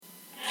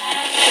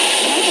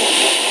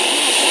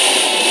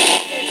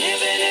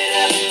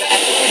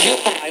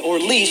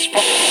peace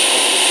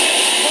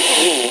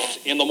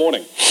in the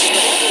morning.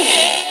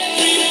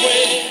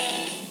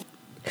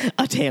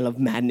 A tale of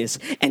madness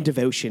and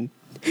devotion.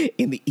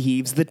 In the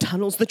eaves, the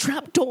tunnels, the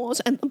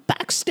trapdoors, and the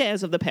back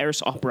stairs of the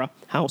Paris Opera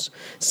House,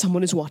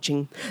 someone is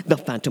watching The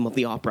Phantom of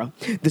the Opera.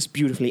 This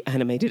beautifully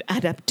animated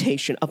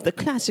adaptation of the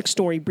classic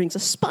story brings a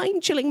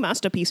spine-chilling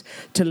masterpiece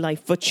to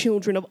life for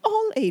children of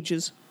all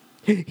ages.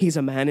 He's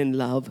a man in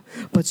love,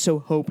 but so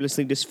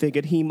hopelessly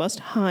disfigured he must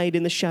hide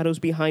in the shadows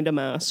behind a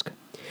mask.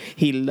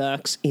 He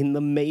lurks in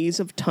the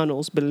maze of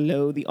tunnels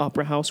below the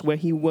opera house where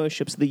he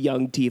worships the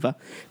young diva,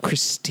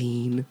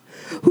 Christine,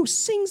 who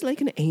sings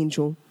like an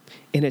angel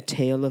in a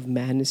tale of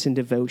madness and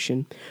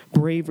devotion,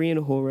 bravery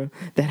and horror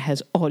that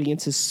has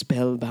audiences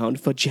spellbound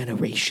for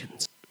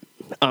generations.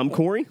 I'm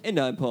Corey. And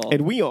I'm Paul.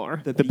 And we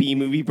are the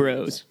B-Movie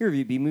Bros. We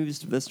review B-movies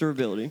to the best of our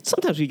ability.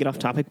 Sometimes we get off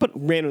topic, but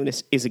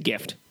randomness is a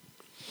gift.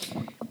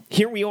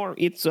 Here we are.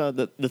 It's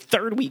the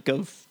third week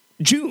of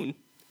June.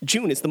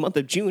 June is the month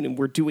of June, and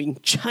we're doing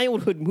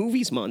Childhood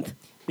Movies Month.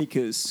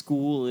 Because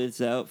school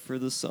is out for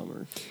the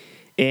summer.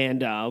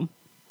 And,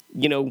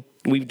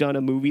 we've done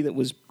a movie that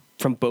was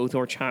from both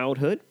our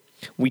childhood.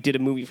 We did a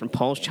movie from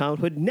Paul's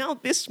childhood. Now,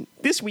 this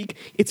week,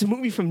 it's a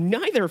movie from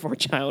neither of our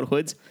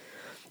childhoods.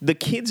 The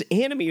kids'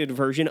 animated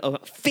version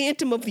of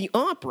Phantom of the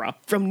Opera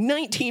from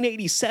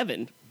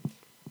 1987.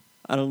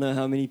 I don't know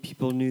how many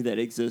people knew that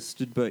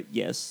existed, but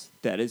yes,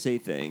 that is a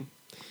thing.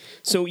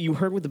 So you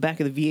heard what the back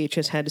of the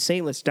VHS had to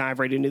say. Let's dive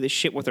right into this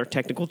shit with our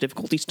technical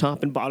difficulties,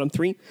 top and bottom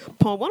three.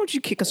 Paul, why don't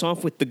you kick us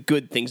off with the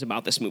good things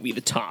about this movie,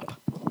 the top?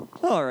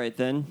 All right,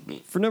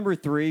 then. For number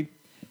 3,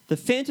 the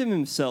Phantom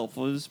himself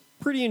was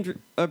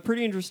a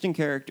pretty interesting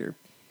character.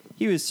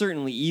 He was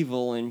certainly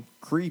evil and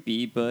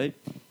creepy, but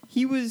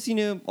he was,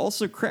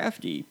 also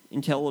crafty,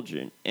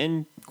 intelligent,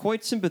 and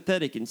quite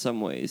sympathetic in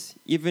some ways,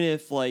 even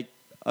if,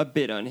 a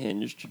bit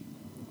unhinged.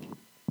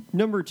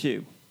 Number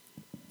 2.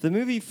 The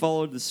movie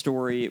followed the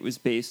story it was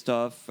based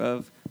off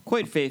of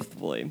quite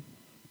faithfully.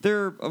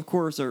 There, of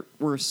course,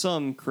 were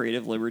some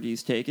creative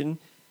liberties taken.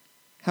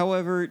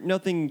 However,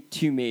 nothing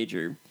too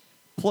major.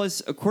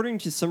 Plus, according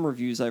to some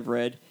reviews I've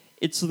read,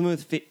 it's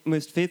the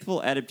most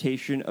faithful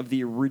adaptation of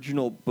the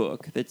original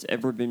book that's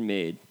ever been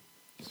made.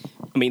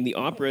 I mean, the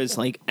opera is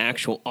like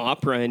actual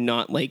opera and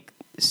not like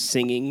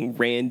singing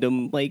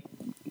random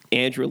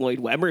Andrew Lloyd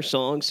Webber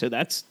songs, so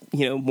that's,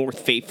 more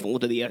faithful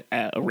to the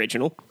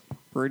original.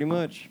 Pretty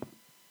much.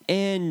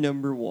 And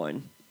number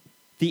 1.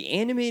 The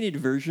animated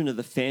version of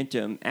The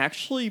Phantom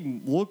actually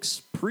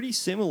looks pretty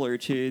similar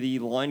to the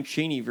Lon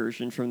Chaney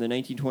version from the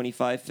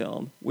 1925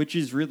 film, which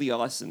is really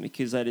awesome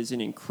because that is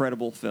an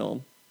incredible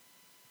film.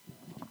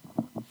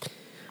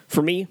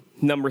 For me,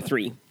 number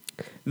 3.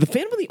 The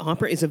Phantom of the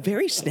Opera is a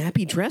very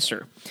snappy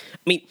dresser.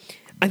 I mean,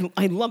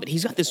 I love it.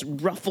 He's got this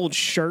ruffled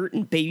shirt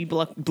and baby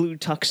blue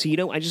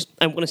tuxedo.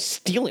 I want to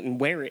steal it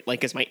and wear it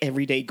as my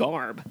everyday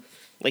garb.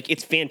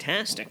 It's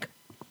fantastic.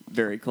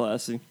 Very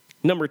classy.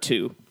 Number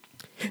 2.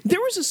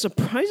 There was a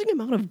surprising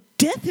amount of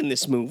death in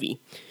this movie.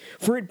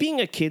 For it being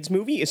a kids'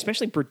 movie,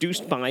 especially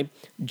produced by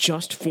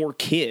Just for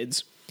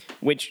Kids,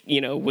 which,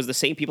 was the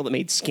same people that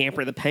made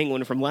Scamper the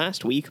Penguin from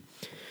last week,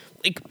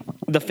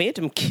 the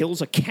Phantom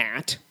kills a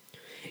cat,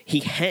 he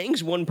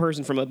hangs one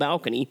person from a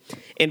balcony,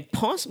 and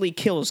possibly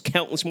kills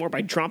countless more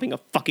by dropping a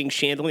fucking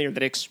chandelier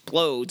that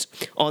explodes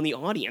on the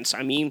audience.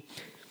 I mean,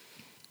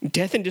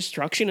 death and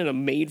destruction in a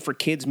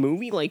made-for-kids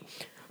movie,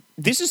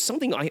 this is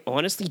something I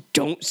honestly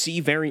don't see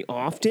very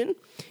often,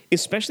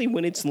 especially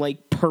when it's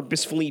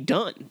purposefully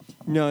done.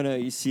 No,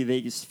 you see,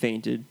 they just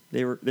fainted.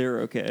 They were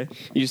okay.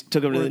 You just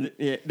took them to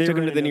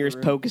the nearest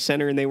room. Poke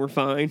Center and they were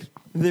fine.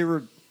 They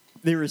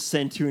were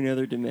sent to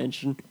another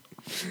dimension.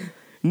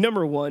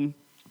 Number 1,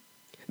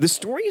 the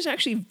story is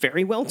actually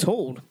very well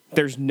told.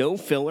 There's no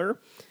filler.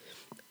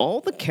 All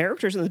the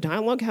characters and the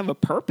dialogue have a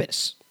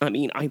purpose. I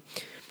mean,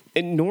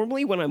 And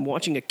normally when I'm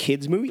watching a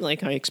kid's movie,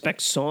 I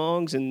expect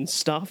songs and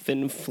stuff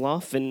and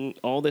fluff and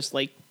all this,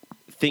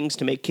 things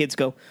to make kids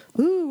go,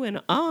 ooh and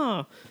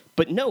ah.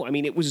 But no, I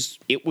mean, it was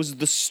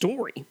the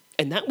story.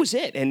 And that was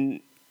it.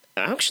 And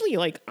actually,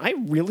 I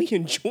really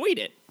enjoyed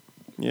it.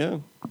 Yeah.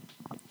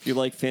 If you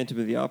like Phantom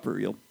of the Opera,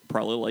 you'll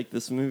probably like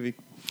this movie.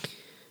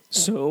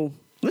 So,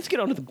 let's get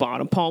on to the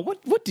bottom. Paul,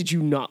 what did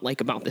you not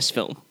like about this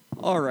film?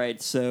 All right,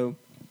 so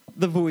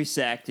the voice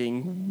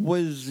acting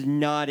was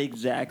not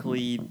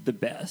exactly the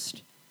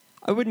best.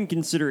 I wouldn't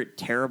consider it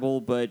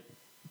terrible, but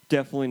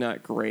definitely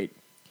not great.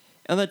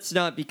 And that's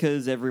not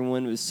because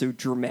everyone was so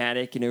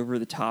dramatic and over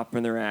the top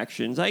in their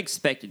actions. I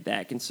expected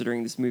that,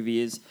 considering this movie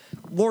is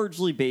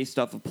largely based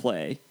off a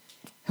play.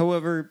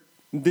 However,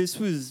 this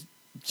was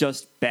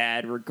just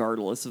bad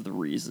regardless of the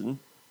reason.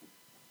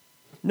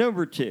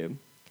 Number 2.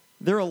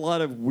 There are a lot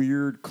of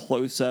weird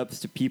close-ups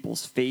to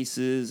people's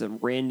faces and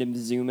random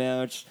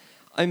zoom-outs.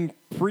 I'm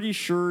pretty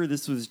sure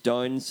this was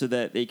done so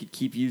that they could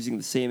keep using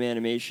the same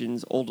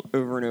animations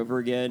over and over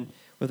again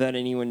without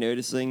anyone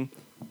noticing.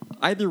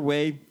 Either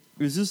way,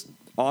 it was just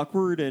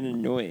awkward and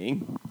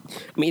annoying.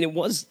 I mean, it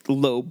was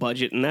low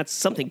budget, and that's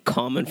something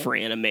common for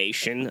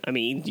animation. I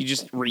mean, you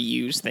just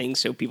reuse things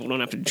so people don't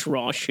have to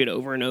draw shit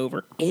over and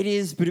over. It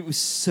is, but it was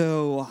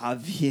so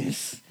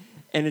obvious.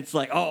 And it's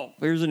like, oh,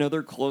 here's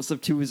another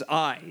close-up to his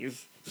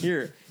eyes.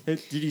 Here,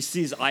 did you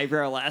see his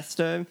eyebrow last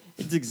time?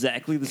 It's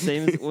exactly the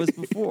same as it was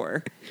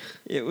before.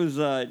 It was,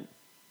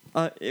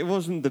 it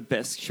wasn't the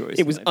best choice.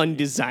 It was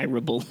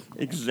undesirable.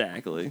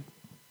 Exactly.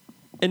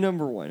 And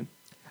number one.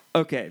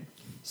 Okay,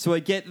 so I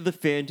get the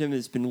Phantom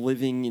has been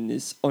living in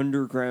this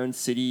underground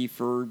city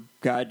for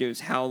God knows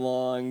how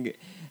long,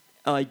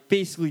 like,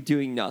 basically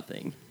doing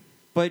nothing.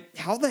 But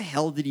how the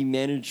hell did he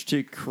manage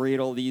to create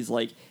all these,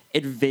 like,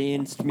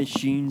 advanced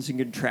machines and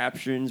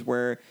contraptions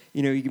where,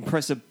 you know, you can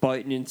press a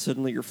button and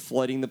suddenly you're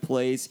flooding the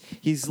place?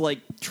 He's, like,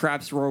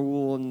 traps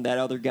Raul and that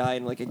other guy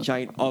in, like, a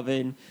giant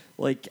oven.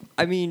 Like,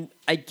 I mean,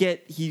 I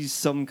get he's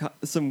some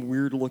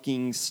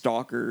weird-looking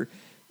stalker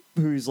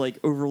whose, like,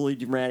 overly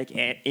dramatic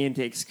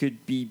antics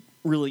could be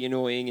really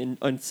annoying and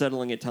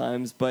unsettling at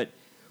times, but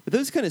with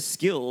those kind of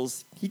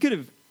skills, he could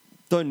have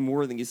done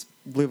more than just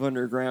live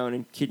underground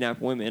and kidnap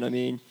women. I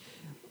mean,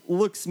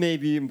 looks may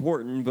be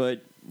important,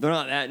 but they're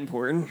not that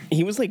important.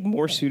 He was, like,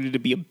 more suited to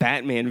be a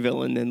Batman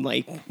villain than,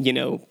 like, you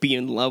know, be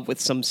in love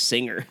with some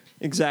singer.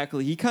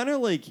 Exactly. He kind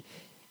of, like,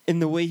 in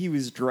the way he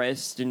was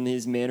dressed and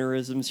his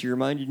mannerisms, he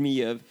reminded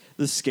me of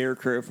the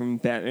Scarecrow from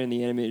Batman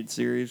the Animated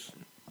Series.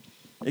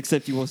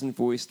 Except he wasn't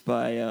voiced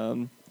by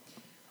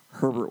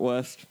Herbert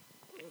West.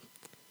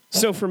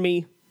 So for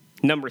me,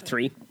 number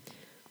 3,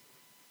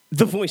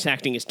 the voice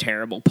acting is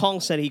terrible. Paul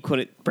said he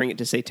couldn't bring it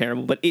to say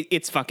terrible, but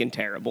it's fucking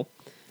terrible.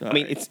 I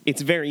mean,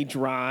 it's very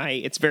dry.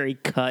 It's very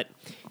cut.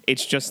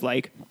 It's just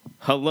like,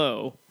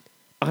 hello,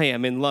 I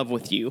am in love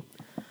with you.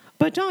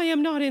 But I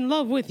am not in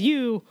love with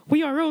you.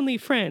 We are only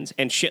friends.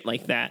 And shit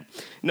like that.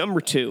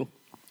 Number 2,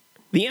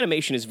 the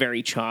animation is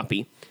very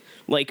choppy.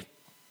 Like,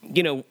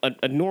 you know,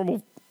 a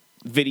normal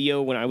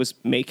video when I was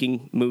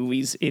making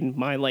movies in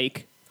my,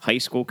 like, high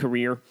school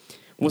career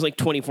was, like,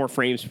 24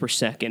 frames per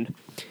second.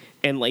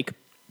 And, like,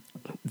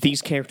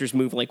 these characters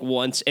move, like,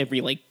 once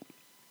every, like,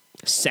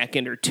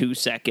 second or 2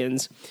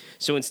 seconds.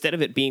 So instead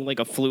of it being, like,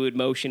 a fluid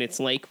motion, it's,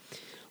 like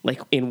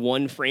in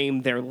one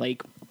frame, they're,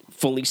 like,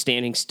 fully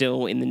standing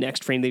still. In the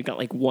next frame, they've got,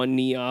 like, one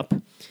knee up.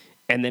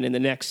 And then in the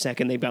next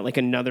second, they've got, like,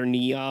 another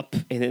knee up.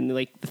 And then,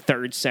 like, the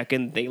third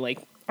second, they, like,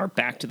 are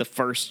back to the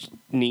first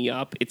knee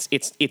up.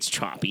 It's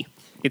choppy.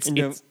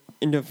 And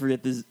don't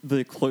forget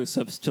the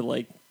close-ups to,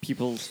 like,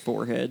 people's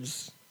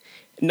foreheads.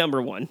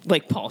 Number 1,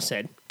 like Paul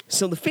said.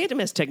 So the Phantom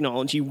has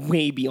technology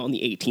way beyond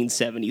the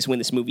 1870s when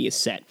this movie is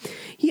set.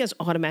 He has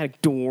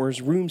automatic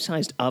doors,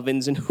 room-sized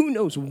ovens, and who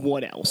knows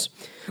what else.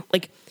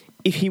 Like,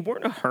 if he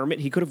weren't a hermit,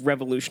 he could have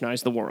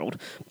revolutionized the world.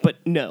 But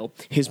no,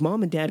 his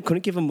mom and dad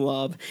couldn't give him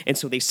love, and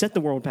so they set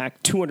the world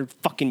back 200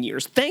 fucking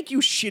years. Thank you,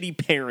 shitty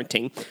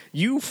parenting.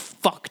 You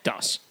fucked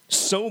us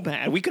so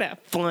bad. We could have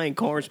flying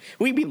cars.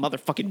 We'd be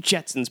motherfucking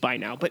Jetsons by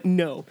now. But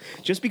no,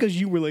 just because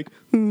you were like,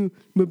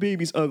 my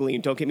baby's ugly,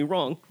 and don't get me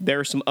wrong, there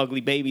are some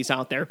ugly babies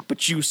out there,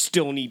 but you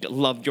still need to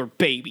love your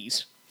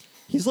babies.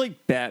 He's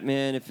like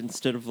Batman if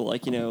instead of,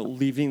 like, you know,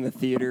 leaving the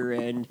theater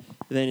and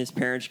then his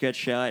parents get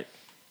shot,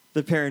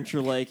 the parents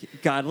are like,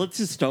 God, let's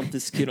just dump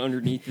this kid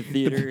underneath the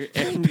theater.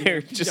 And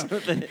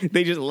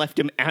they just left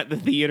him at the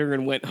theater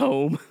and went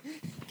home.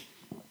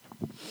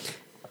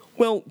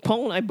 Well,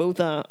 Paul and I both,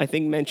 I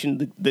think,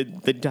 mentioned the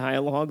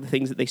dialogue, the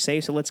things that they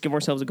say, so let's give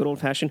ourselves a good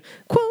old-fashioned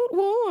quote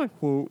war.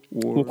 Quote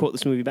war. We'll quote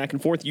this movie back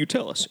and forth. You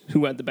tell us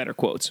who had the better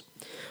quotes.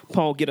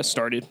 Paul, get us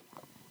started.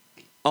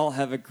 I'll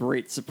have a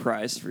great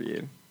surprise for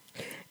you.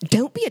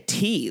 Don't be a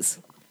tease.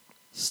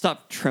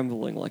 Stop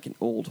trembling like an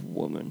old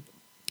woman.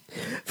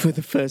 For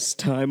the first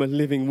time, a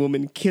living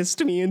woman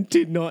kissed me and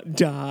did not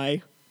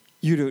die.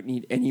 You don't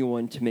need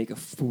anyone to make a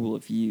fool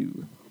of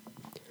you.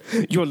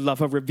 Your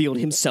lover revealed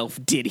himself,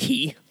 did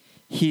he?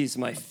 He is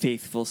my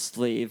faithful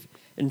slave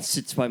and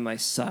sits by my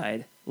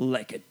side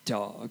like a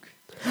dog.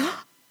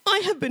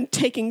 I have been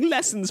taking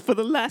lessons for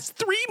the last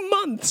 3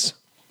 months.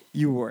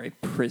 You are a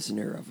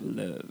prisoner of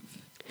love.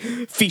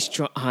 Feast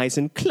your eyes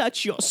and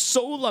clutch your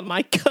soul on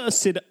my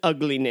cursed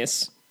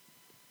ugliness.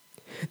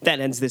 That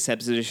ends this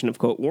episode of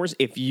Quote Wars.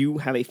 If you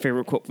have a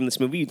favorite quote from this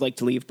movie you'd like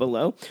to leave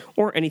below,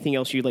 or anything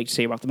else you'd like to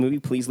say about the movie,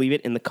 please leave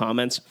it in the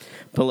comments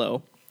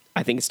below.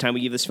 I think it's time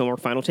we give this film our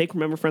final take.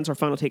 Remember, friends, our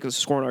final take is a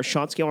score on our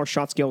shot scale. Our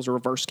shot scale is a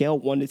reverse scale,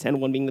 1 to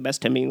 10, 1 being the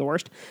best, 10 being the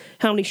worst.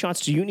 How many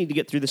shots do you need to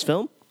get through this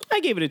film?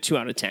 I gave it a 2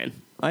 out of 10.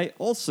 I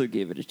also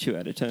gave it a 2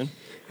 out of 10.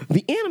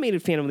 The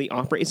animated Phantom of the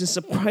Opera is a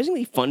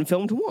surprisingly fun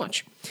film to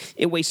watch.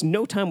 It wastes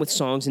no time with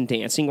songs and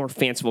dancing or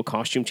fanciful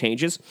costume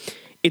changes.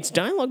 Its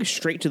dialogue is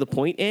straight to the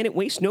point, and it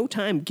wastes no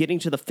time getting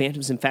to the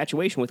Phantom's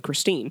infatuation with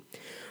Christine.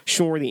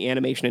 Sure, the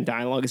animation and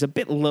dialogue is a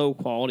bit low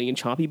quality and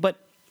choppy, but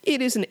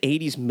it is an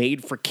 80s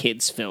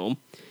made-for-kids film.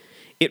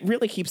 It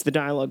really keeps the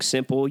dialogue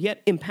simple,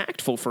 yet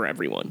impactful for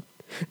everyone.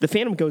 The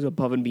Phantom goes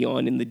above and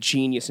beyond in the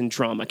genius and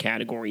drama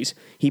categories.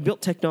 He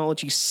built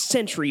technology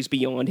centuries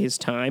beyond his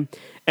time,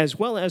 as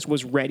well as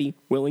was ready,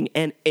 willing,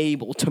 and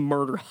able to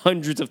murder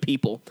hundreds of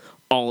people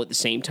all at the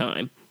same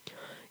time.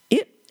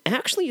 It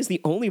actually is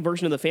the only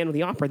version of the Phantom of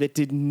the Opera that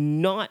did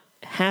not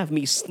have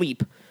me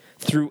sleep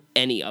through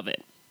any of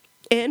it.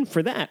 And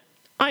for that,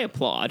 I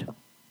applaud.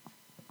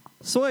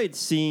 So I had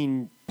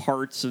seen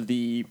parts of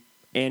the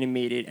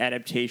animated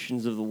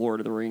adaptations of the Lord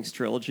of the Rings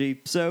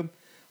trilogy, so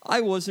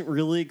I wasn't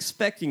really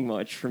expecting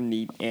much from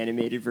the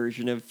animated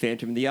version of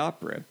Phantom of the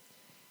Opera.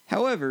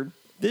 However,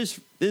 this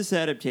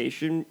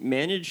adaptation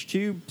managed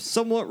to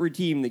somewhat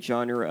redeem the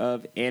genre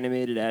of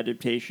animated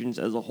adaptations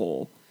as a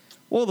whole.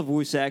 While the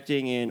voice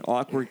acting and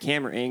awkward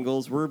camera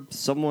angles were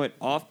somewhat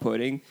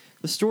off-putting,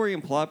 the story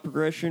and plot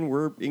progression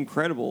were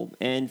incredible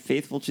and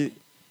faithful to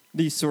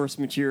the source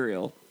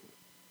material.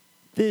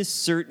 This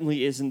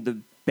certainly isn't the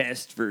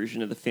best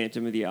version of the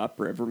Phantom of the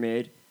Opera ever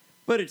made,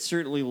 but it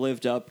certainly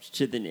lived up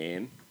to the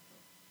name.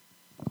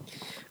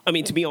 I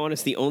mean, to be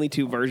honest, the only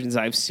two versions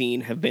I've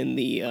seen have been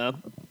the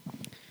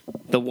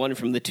one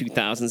from the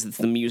 2000s. It's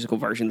the musical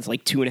version. It's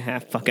like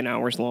 2.5 fucking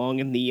hours long,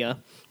 and the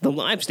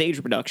live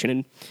stage production.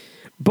 And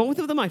both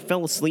of them I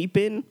fell asleep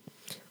in.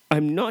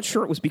 I'm not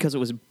sure it was because it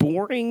was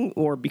boring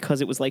or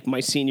because it was like my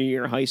senior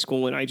year of high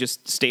school and I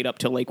just stayed up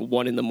till like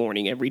 1 in the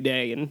morning every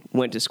day and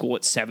went to school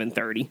at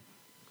 7:30.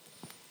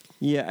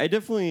 Yeah, I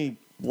definitely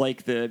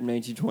like the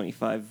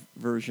 1925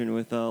 version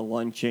with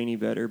Lon Chaney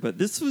better, but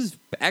this was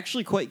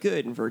actually quite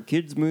good. And for a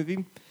kids'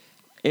 movie,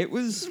 it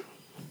was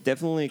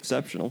definitely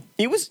exceptional.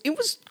 It was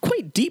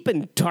quite deep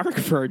and dark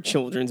for a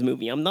children's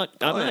movie. I'm not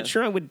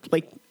sure I would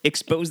like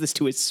expose this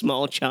to a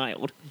small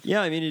child.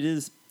 Yeah, I mean it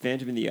is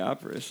Phantom of the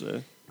Opera,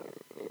 so.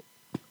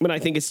 But I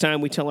think it's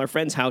time we tell our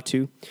friends how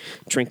to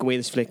drink away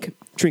this flick.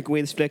 Drink away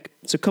this flick.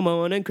 So come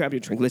on and grab your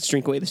drink. Let's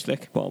drink away this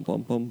flick. Bum,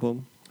 bum, bum,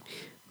 bum.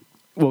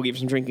 We'll give you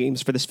some drink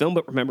games for this film,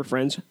 but remember,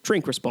 friends,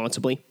 drink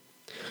responsibly.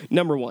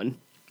 Number 1,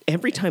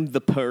 every time the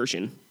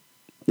Persian,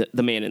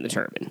 the man in the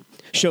turban,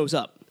 shows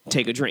up,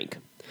 take a drink.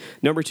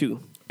 Number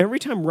 2, every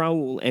time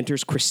Raoul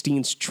enters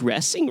Christine's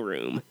dressing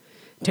room,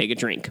 take a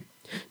drink.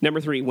 Number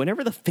 3,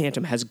 whenever the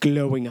Phantom has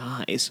glowing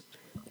eyes,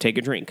 take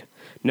a drink.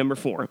 Number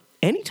 4,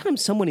 anytime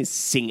someone is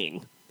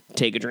singing,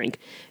 take a drink.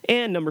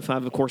 And number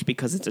 5, of course,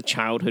 because it's a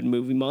childhood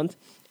movie month,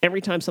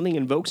 every time something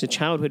invokes a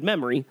childhood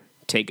memory,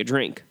 take a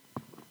drink.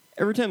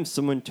 Every time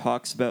someone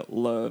talks about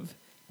love,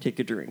 take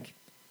a drink.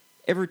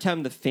 Every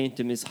time the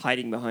Phantom is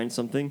hiding behind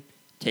something,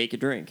 take a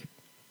drink.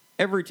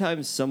 Every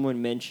time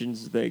someone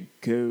mentions the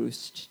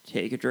ghost,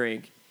 take a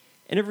drink.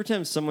 And every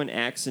time someone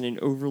acts in an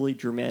overly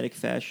dramatic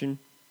fashion,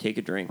 take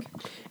a drink.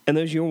 And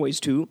those are your ways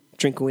to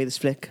drink away this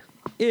flick.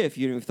 If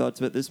you have thoughts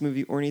about this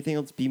movie or anything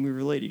else B-movie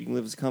related, you can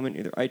leave us a comment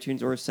either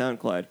iTunes or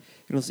SoundCloud.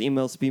 You can also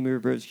email us at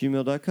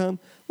bmoviebros@gmail.com,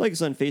 like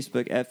us on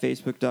Facebook at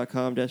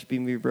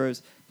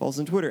facebook.com/bmoviebros, follow us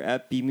on Twitter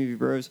at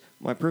bmoviebros,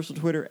 my personal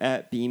Twitter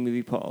at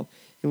bmoviepaul.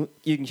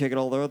 You can check out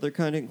all our other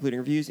content, including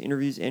reviews,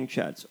 interviews, and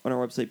chats, on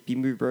our website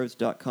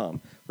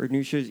bmoviebros.com, where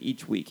new shows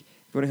each week. If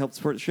you want to help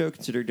support the show,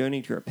 consider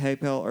donating to our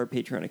PayPal or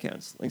Patreon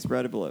accounts. Links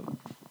provided below.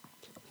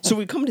 So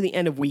we've come to the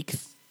end of week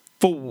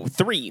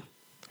 3,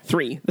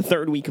 the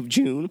third week of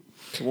June.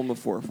 The one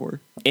before 4.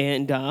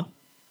 And,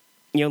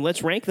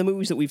 let's rank the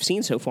movies that we've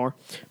seen so far.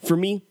 For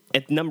me,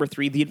 at number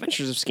 3, The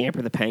Adventures of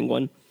Scamper the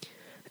Penguin.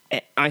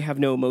 I have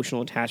no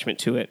emotional attachment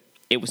to it.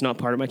 It was not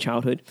part of my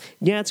childhood.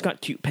 Yeah, it's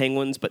got cute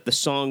penguins, but the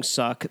songs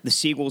suck. The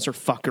seagulls are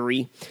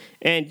fuckery.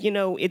 And,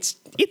 it's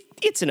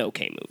an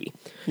okay movie.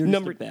 You're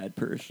just a bad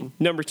person.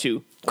 Number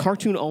 2,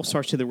 Cartoon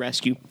All-Stars to the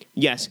Rescue.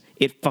 Yes,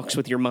 it fucks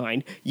with your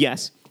mind.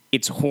 Yes,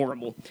 it's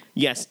horrible.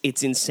 Yes,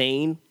 it's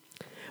insane.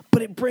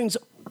 But it brings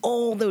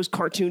all those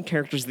cartoon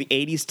characters of the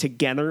 80s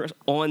together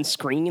on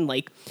screen.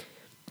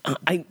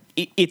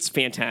 It's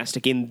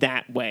fantastic in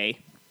that way.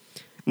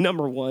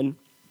 Number 1,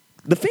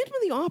 The Phantom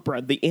of the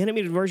Opera, the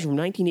animated version from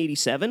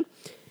 1987.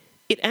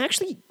 It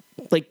actually,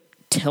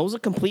 tells a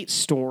complete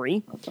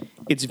story.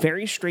 It's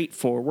very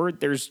straightforward.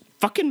 There's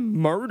fucking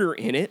murder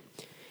in it.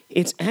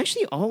 It's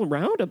actually all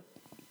around a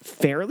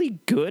fairly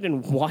good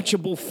and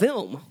watchable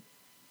film.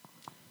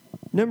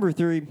 Number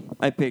 3,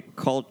 I picked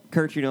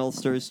Cartoon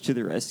All-Stars to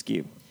the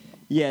Rescue.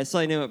 Yes,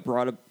 I know it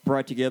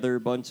brought together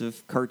a bunch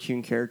of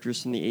cartoon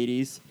characters from the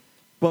 80s,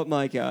 but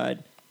my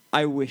god,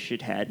 I wish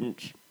it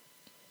hadn't.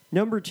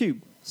 Number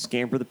 2,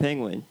 Scamper the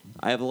Penguin.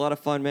 I have a lot of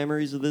fond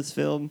memories of this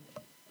film,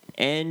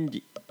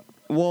 and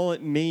while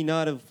it may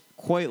not have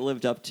quite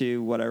lived up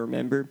to what I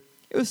remember,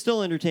 it was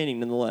still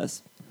entertaining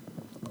nonetheless.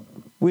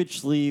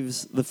 Which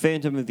leaves The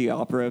Phantom of the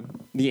Opera,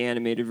 the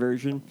animated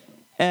version,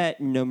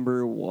 at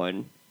number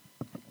 1.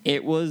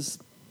 It was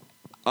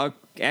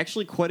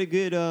actually quite a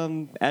good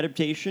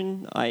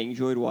adaptation. I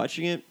enjoyed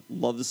watching it.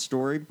 Love the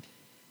story.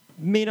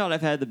 May not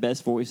have had the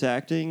best voice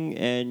acting,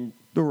 and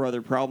there were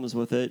other problems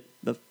with it.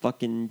 The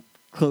fucking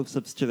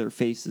close-ups to their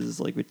faces,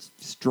 which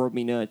just drove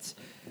me nuts.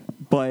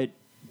 But,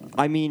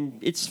 I mean,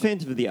 it's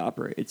Phantom of the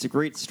Opera. It's a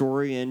great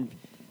story, and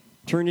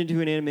turned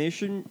into an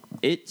animation,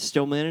 it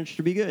still managed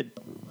to be good.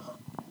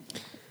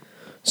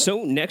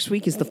 So next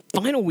week is the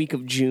final week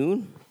of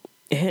June.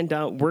 And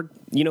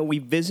we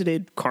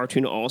visited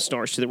Cartoon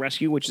All-Stars to the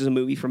Rescue, which is a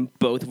movie from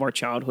both of our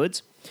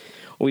childhoods.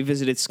 We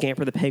visited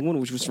Scamper the Penguin,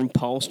 which was from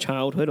Paul's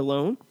childhood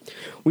alone.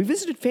 We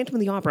visited Phantom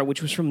of the Opera,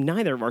 which was from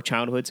neither of our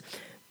childhoods.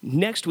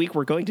 Next week,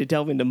 we're going to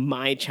delve into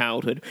my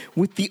childhood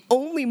with the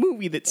only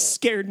movie that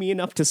scared me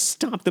enough to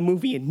stop the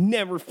movie and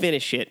never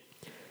finish it.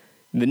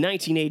 The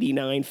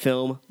 1989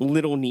 film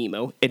Little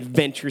Nemo,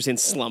 Adventures in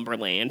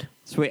Slumberland.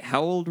 So wait,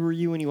 how old were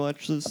you when you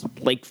watched this?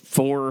 Like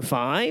 4 or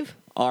 5?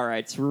 All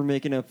right, so we're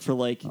making up for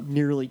like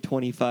nearly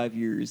 25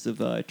 years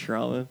of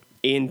trauma.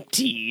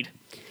 Indeed.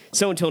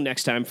 So until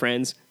next time,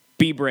 friends,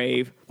 be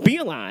brave, be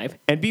alive,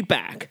 and be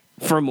back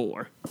for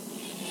more.